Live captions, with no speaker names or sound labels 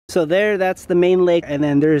So there, that's the main lake, and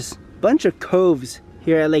then there's a bunch of coves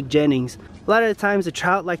here at Lake Jennings. A lot of the times the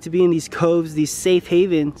trout like to be in these coves, these safe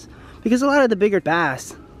havens, because a lot of the bigger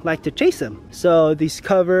bass like to chase them. So these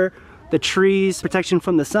cover the trees, protection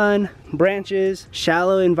from the sun, branches,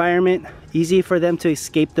 shallow environment, easy for them to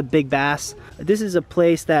escape the big bass. This is a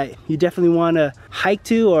place that you definitely want to hike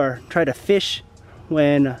to or try to fish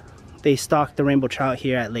when they stalk the rainbow trout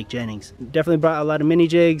here at Lake Jennings. Definitely brought a lot of mini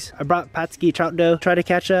jigs. I brought Pautzke trout dough. Try to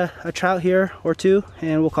catch a trout here or two,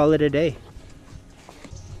 and we'll call it a day.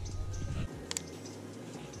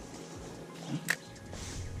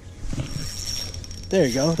 There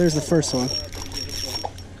you go, there's the first one.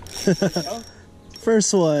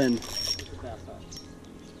 First one.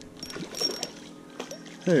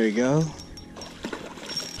 There you go.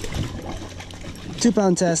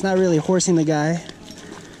 2-pound test, not really horsing the guy.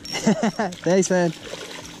 Thanks, man.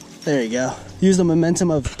 There you go. Use the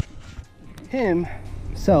momentum of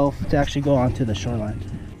himself to actually go onto the shoreline.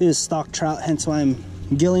 This is stock trout, hence why I'm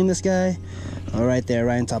gilling this guy. Oh, right there,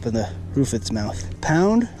 right on top of the roof of its mouth.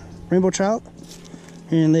 Pound rainbow trout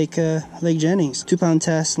here in Lake Jennings. 2-pound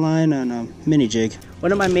test line on a mini jig.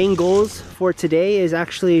 One of my main goals for today is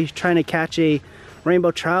actually trying to catch a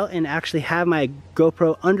rainbow trout and actually have my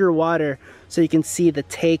GoPro underwater so you can see the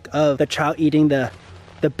take of the trout eating the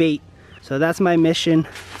bait. So that's my mission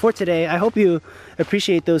for today. I hope you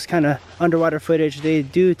appreciate those kind of underwater footage. They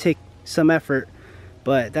do take some effort,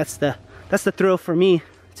 but that's the thrill for me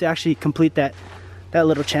to actually complete that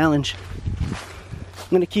little challenge.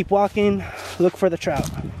 I'm gonna keep walking, look for the trout.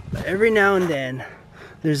 But every now and then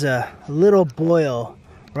there's a little boil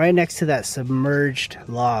right next to that submerged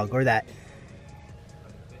log or that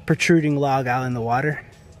protruding log out in the water.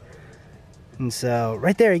 And so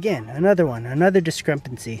right there again, another one, another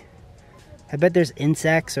discrepancy. I bet there's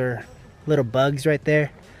insects or little bugs right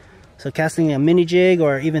there. So casting a mini jig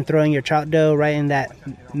or even throwing your trout dough right in that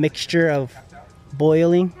mixture of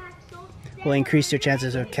boiling will increase your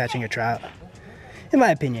chances of catching a trout, in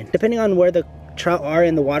my opinion. Depending on where the trout are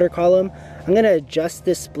in the water column, I'm gonna adjust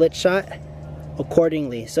this split shot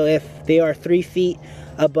accordingly. So if they are 3 feet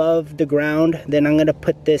above the ground, then I'm gonna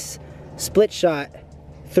put this split shot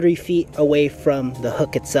 3 feet away from the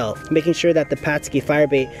hook itself, making sure that the Pautzke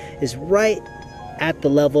firebait is right at the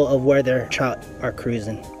level of where their trout are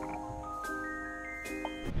cruising.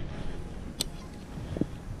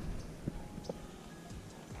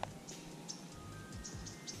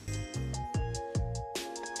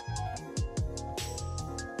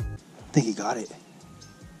 I think he got it.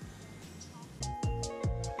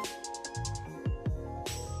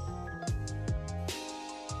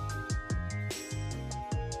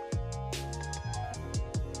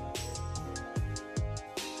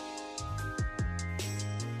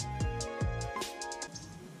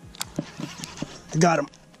 I got him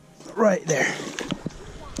right there.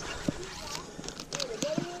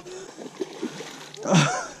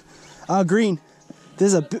 Green.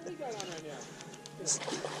 This is a.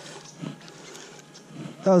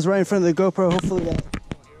 That was right in front of the GoPro. Hopefully that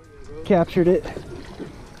captured it.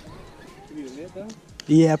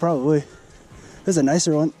 Yeah, probably. There's a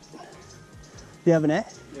nicer one. You have a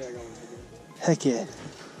net? Yeah, I got one. Heck yeah.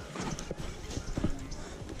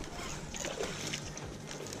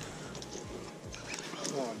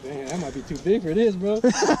 Oh, dang, that might be too big for this, bro.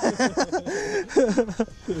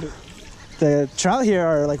 The trout here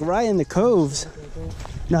are like right in the coves.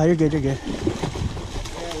 No, you're good, you're good.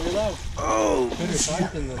 Yeah, we're low. Oh! Better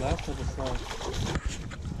fight than the last of the song.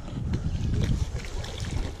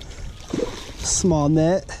 Small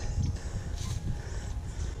net.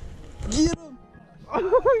 Get him!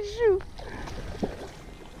 Oh, shoot!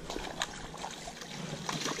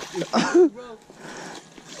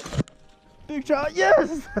 Big trout,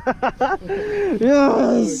 yes!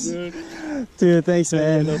 Yes! Oh, dude, thanks,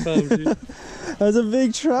 man. No problem, dude. That was a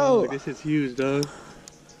big trout. Oh, this is huge, dog.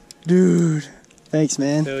 Dude, thanks,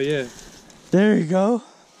 man. Hell yeah. There you go.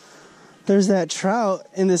 There's that trout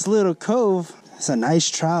in this little cove. It's a nice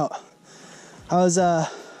trout. I was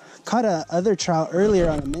caught a other trout earlier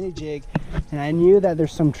on a mini jig, and I knew that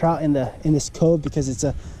there's some trout in this cove because it's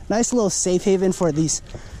a nice little safe haven for these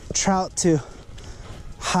trout to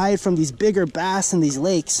hide from these bigger bass in these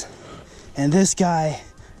lakes. And this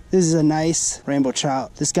is a nice rainbow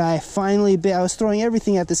trout. This guy finally bit. I was throwing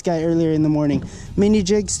everything at this guy earlier in the morning. Mini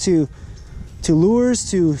jigs to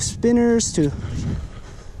lures, to spinners, to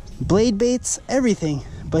blade baits, everything.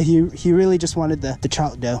 But he really just wanted the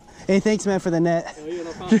trout dough. Hey, thanks, man, for the net. Oh, yeah,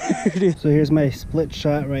 no problem. So here's my split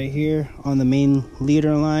shot right here on the main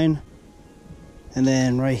leader line. And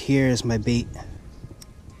then right here is my bait.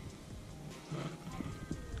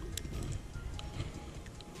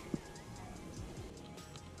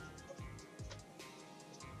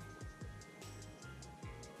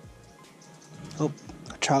 Oh,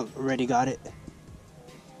 a trout already got it.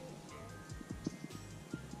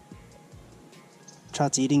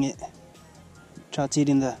 Trout's eating it. Trout's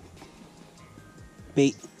eating the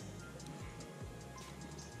bait.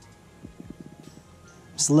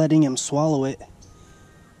 Just letting him swallow it.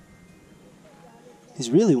 He's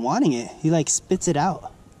really wanting it. He like spits it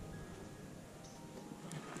out.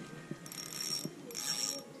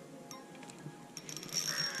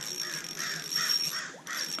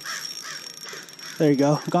 There you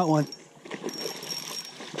go, got one.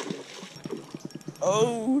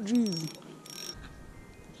 Oh, jeez.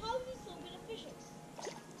 How is he so good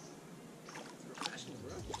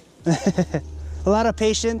at fishing? A lot of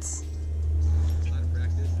patience.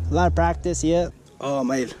 A lot of practice, yeah. Oh,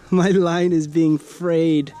 my line is being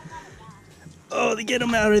frayed. Oh, get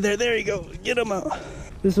him out of there. There you go. Get him out.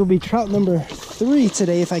 This will be trout number 3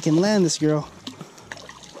 today if I can land this girl.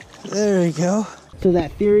 There you go. So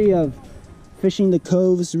that theory of fishing the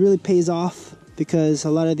coves really pays off because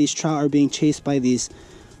a lot of these trout are being chased by these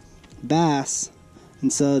bass,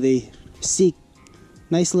 and so they seek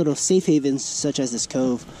nice little safe havens such as this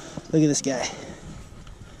cove. Look at this guy.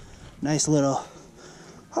 Nice little...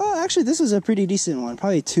 Oh, actually this is a pretty decent one,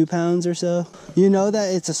 probably 2 pounds or so. You know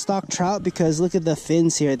that it's a stock trout because look at the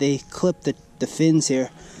fins here. They clip the fins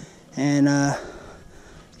here. And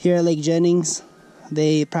here at Lake Jennings,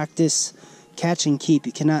 they practice catch and keep.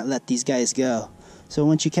 You cannot let these guys go. So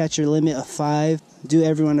once you catch your limit of 5, do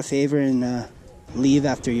everyone a favor and leave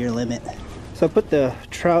after your limit. So I put the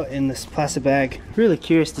trout in this plastic bag. Really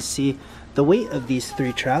curious to see the weight of these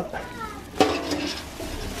 3 trout.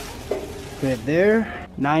 Right there,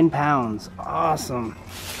 9 pounds. Awesome.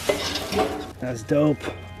 That's dope.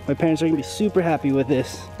 My parents are gonna be super happy with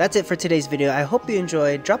this. That's it for today's video. I hope you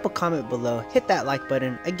enjoyed. Drop a comment below. Hit that like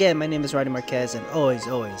button. Again, my name is Rodney Marquez, and always,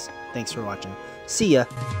 thanks for watching. See ya.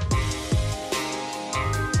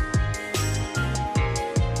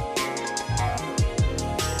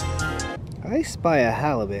 I spy a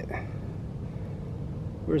halibut.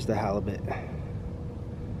 Where's the halibut?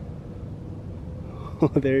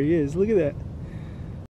 Oh, there he is. Look at that.